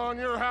plague on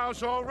your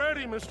house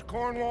already, Mr.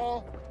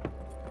 Cornwall.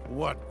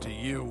 What do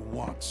you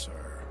want,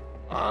 sir?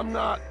 I'm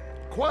not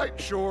quite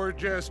sure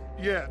just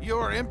yet.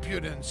 Your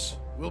impudence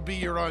will be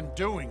your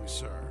undoing,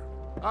 sir.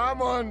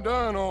 I'm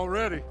undone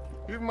already.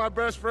 Even my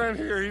best friend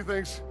here, he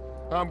thinks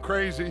I'm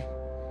crazy.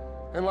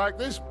 And like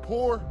this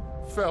poor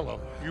fellow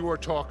you are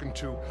talking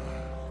to,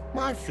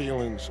 my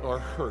feelings are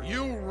hurt.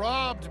 You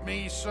robbed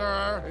me,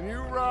 sir. And you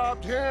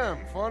robbed him.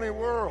 Funny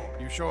world.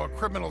 You show a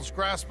criminal's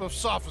grasp of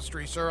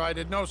sophistry, sir. I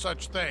did no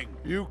such thing.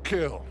 You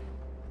kill.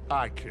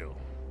 I kill.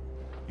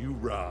 You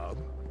rob.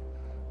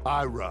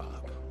 I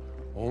rob.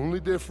 Only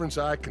difference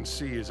I can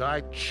see is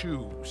I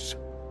choose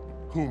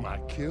whom I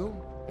kill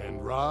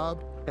and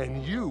rob,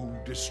 and you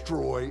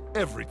destroy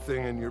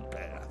everything in your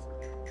path.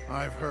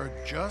 I've heard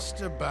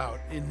just about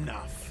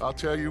enough. I'll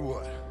tell you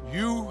what.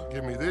 You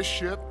give me this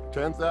ship,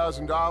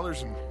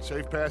 $10,000, and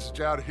safe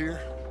passage out of here,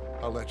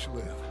 I'll let you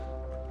live.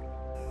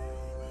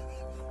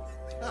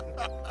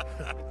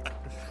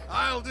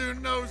 I'll do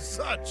no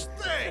such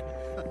thing.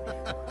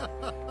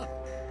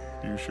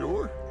 You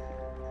sure?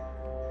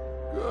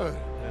 Good.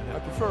 I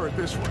prefer it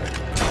this way.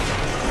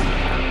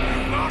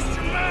 You lost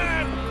your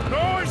man!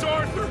 Noise,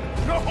 Arthur!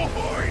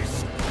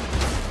 Noise!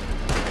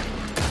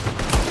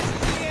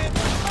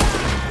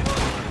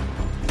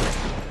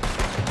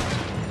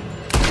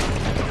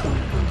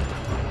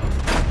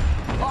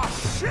 Oh,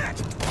 shit!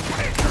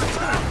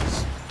 Pinkertons!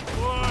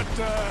 What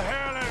the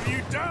hell have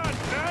you done,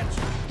 Dutch?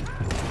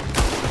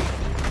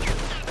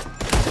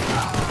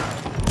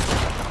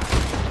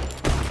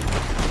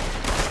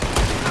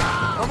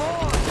 Come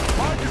on!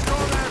 Mike is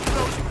going after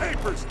those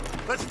papers!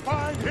 Let's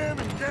find him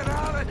and get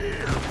out of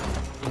here!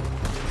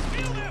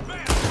 Steal that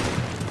van!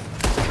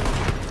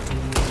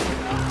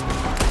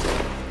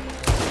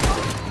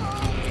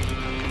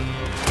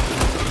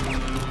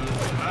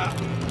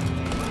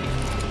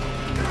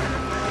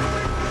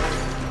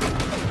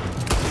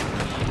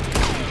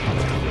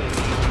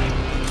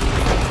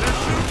 They're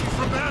shooting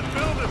from that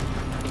building!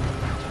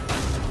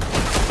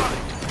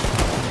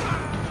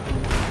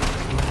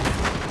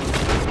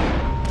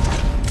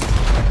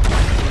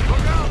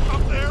 Look out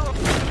up there!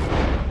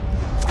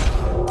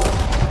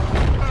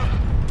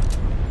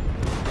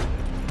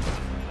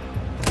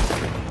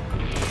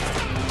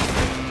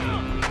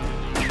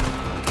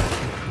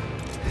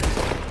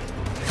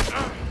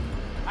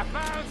 I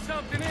found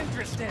something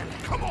interesting.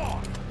 Come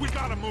on! We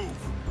gotta move!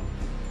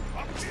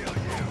 I'll kill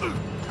you!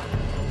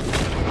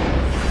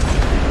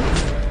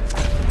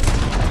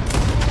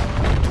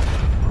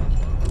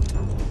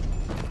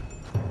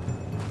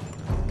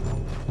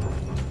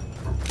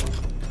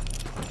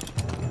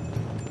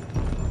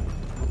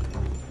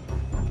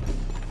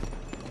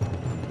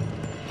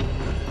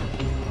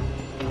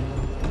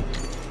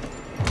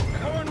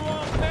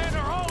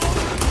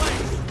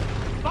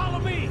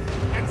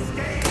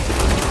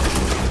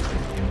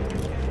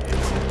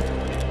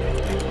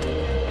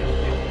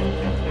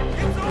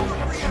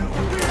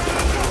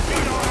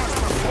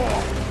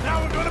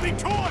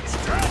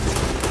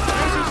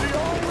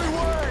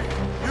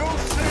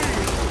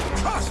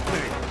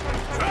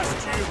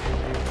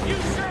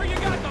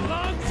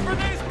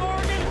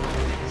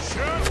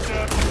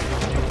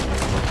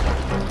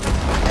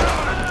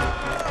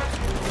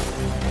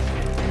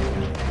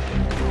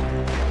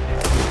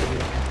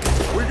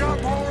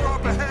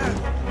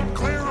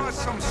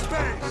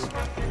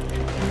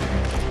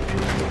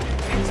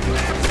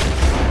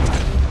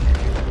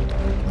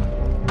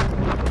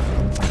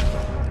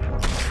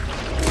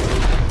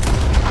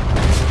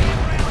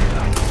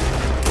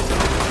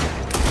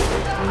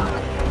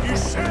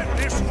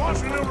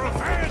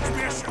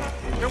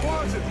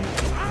 does it.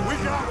 We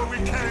got what we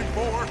came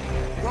for.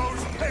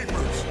 Those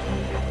papers.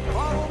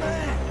 Follow me.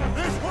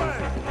 This way.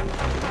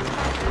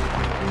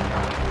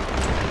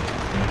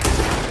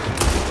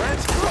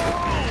 Let's go.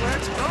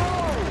 Let's go.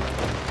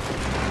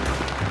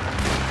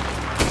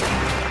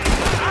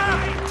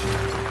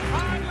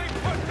 Finally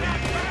put that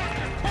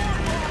bastard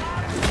Cornwall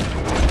on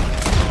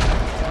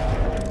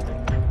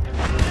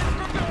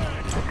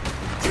it.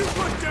 You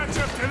put Dutch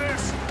up to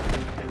this.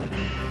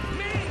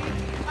 Me?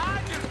 I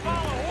just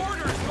follow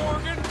orders,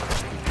 Morgan.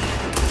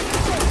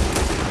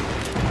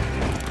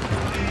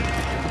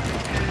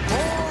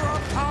 More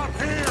up top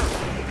here.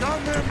 Gun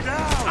them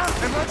down.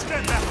 And let's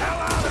get the hell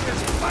out of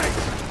this place.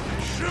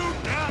 Shoot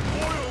that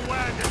oil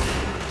wagon.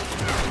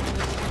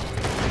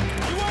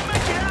 You won't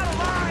make it out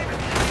alive.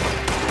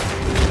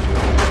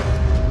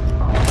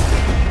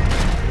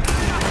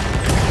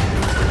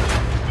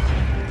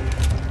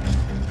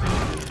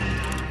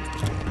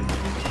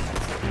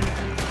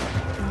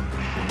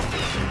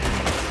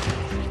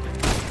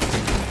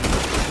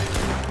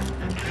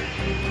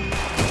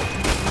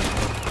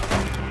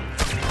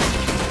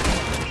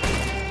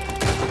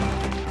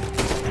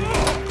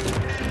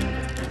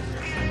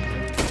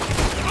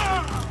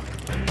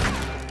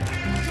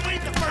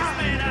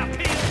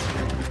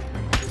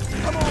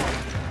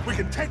 We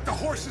can take the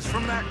horses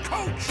from that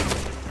coach!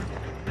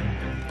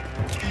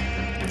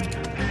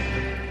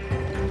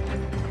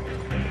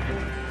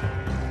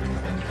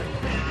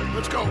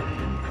 Let's go!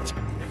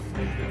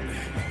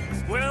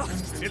 Well,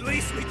 at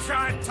least we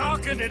tried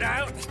talking it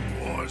out.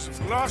 Boys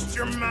have lost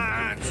your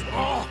minds.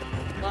 Oh,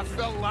 I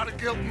felt a lot of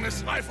guilt in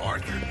this life,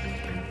 Arthur.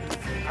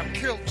 I've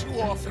killed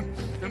too often,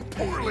 and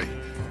poorly.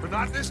 But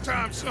not this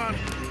time, son.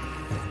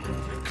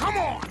 Come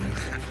on!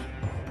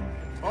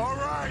 All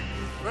right,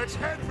 let's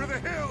head for the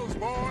hills,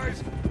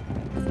 boys.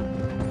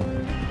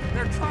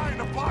 They're trying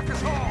to block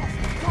us off.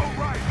 Go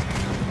right.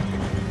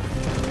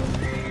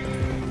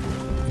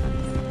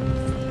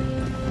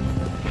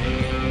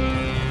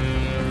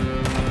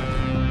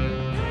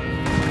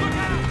 Look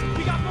out!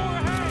 We got more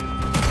ahead!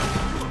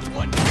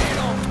 One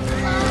kill!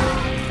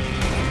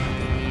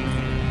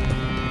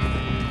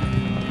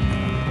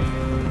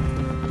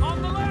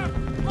 On the left!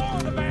 More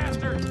of the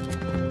bastards!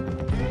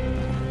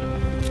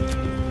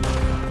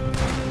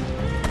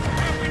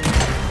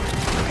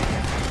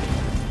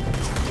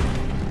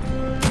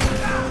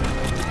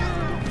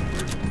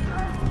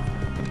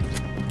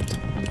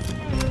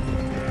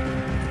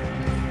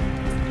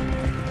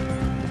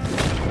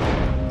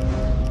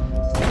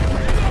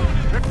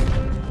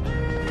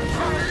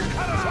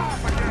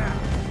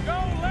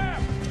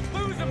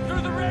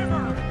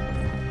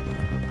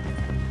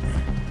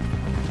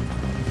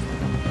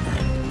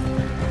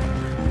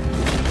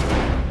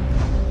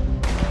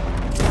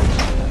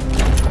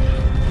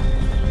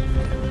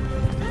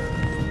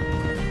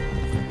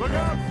 Look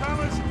out,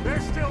 fellas!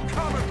 They're still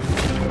coming!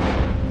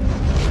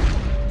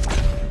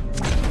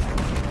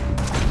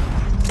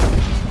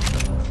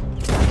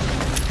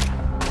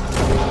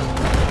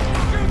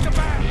 Shoot the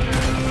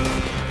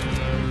bastard!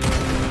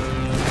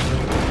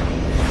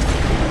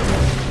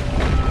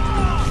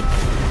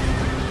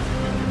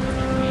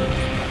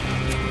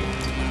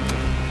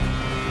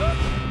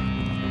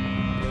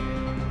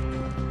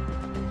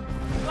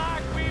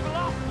 Like we've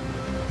lost.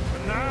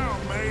 For now,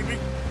 maybe.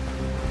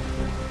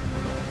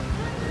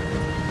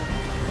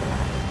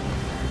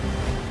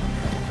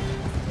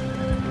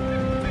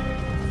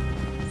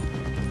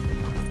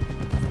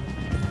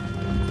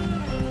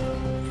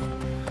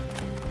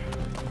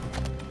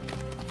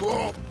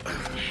 Whoa.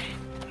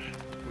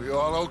 We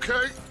all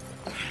okay?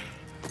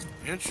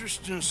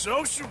 Interesting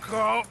social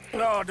call.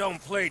 Oh,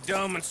 don't play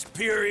dumb and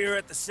superior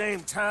at the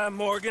same time,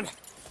 Morgan.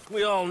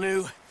 We all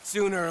knew,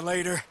 sooner or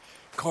later,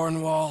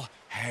 Cornwall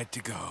had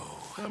to go.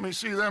 Let me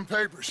see them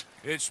papers.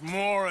 It's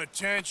more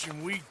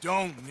attention we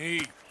don't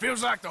need.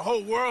 Feels like the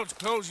whole world's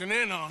closing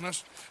in on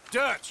us.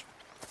 Dutch,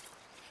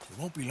 it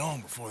won't be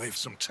long before they've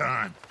Some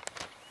time.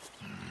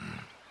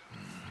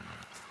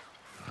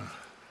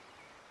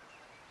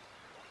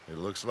 It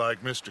looks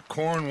like Mr.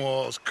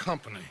 Cornwall's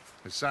company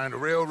has signed a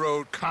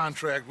railroad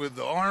contract with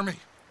the Army.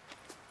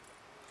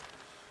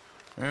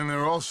 And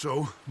they're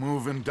also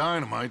moving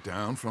dynamite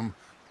down from,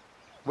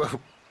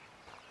 well,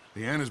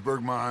 the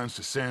Annesburg mines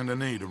to Saint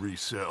Denis to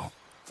resell.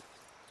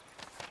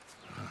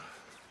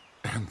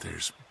 And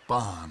there's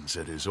bonds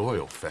at his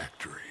oil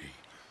factory.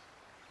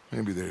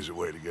 Maybe there's a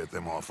way to get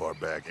them off our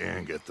back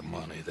and get the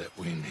money that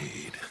we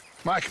need.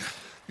 Micah,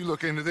 you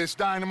look into this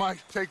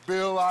dynamite. Take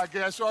Bill, I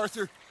guess.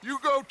 Arthur, you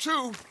go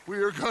too. We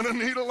are gonna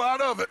need a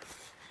lot of it.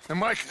 And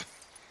Micah,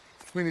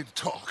 we need to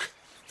talk.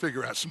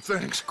 Figure out some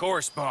things. Of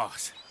course,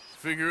 boss.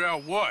 Figure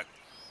out what?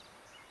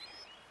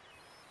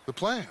 The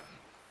plan.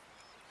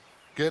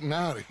 Getting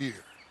out of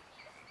here.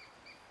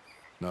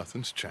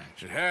 Nothing's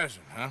changed. It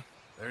hasn't, huh?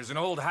 There's an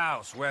old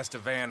house west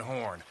of Van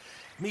Horn.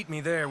 Meet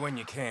me there when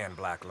you can,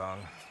 Black Lung.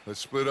 Let's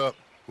split up.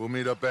 We'll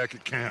meet up back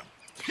at camp.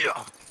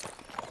 Yeah.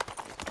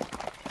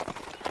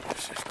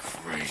 This is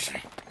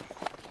crazy.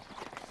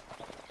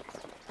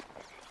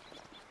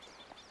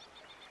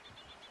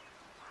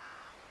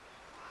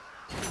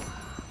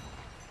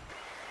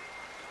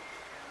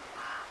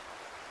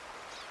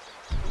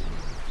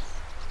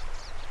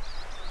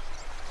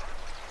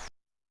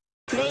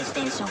 プレイステ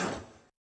ーション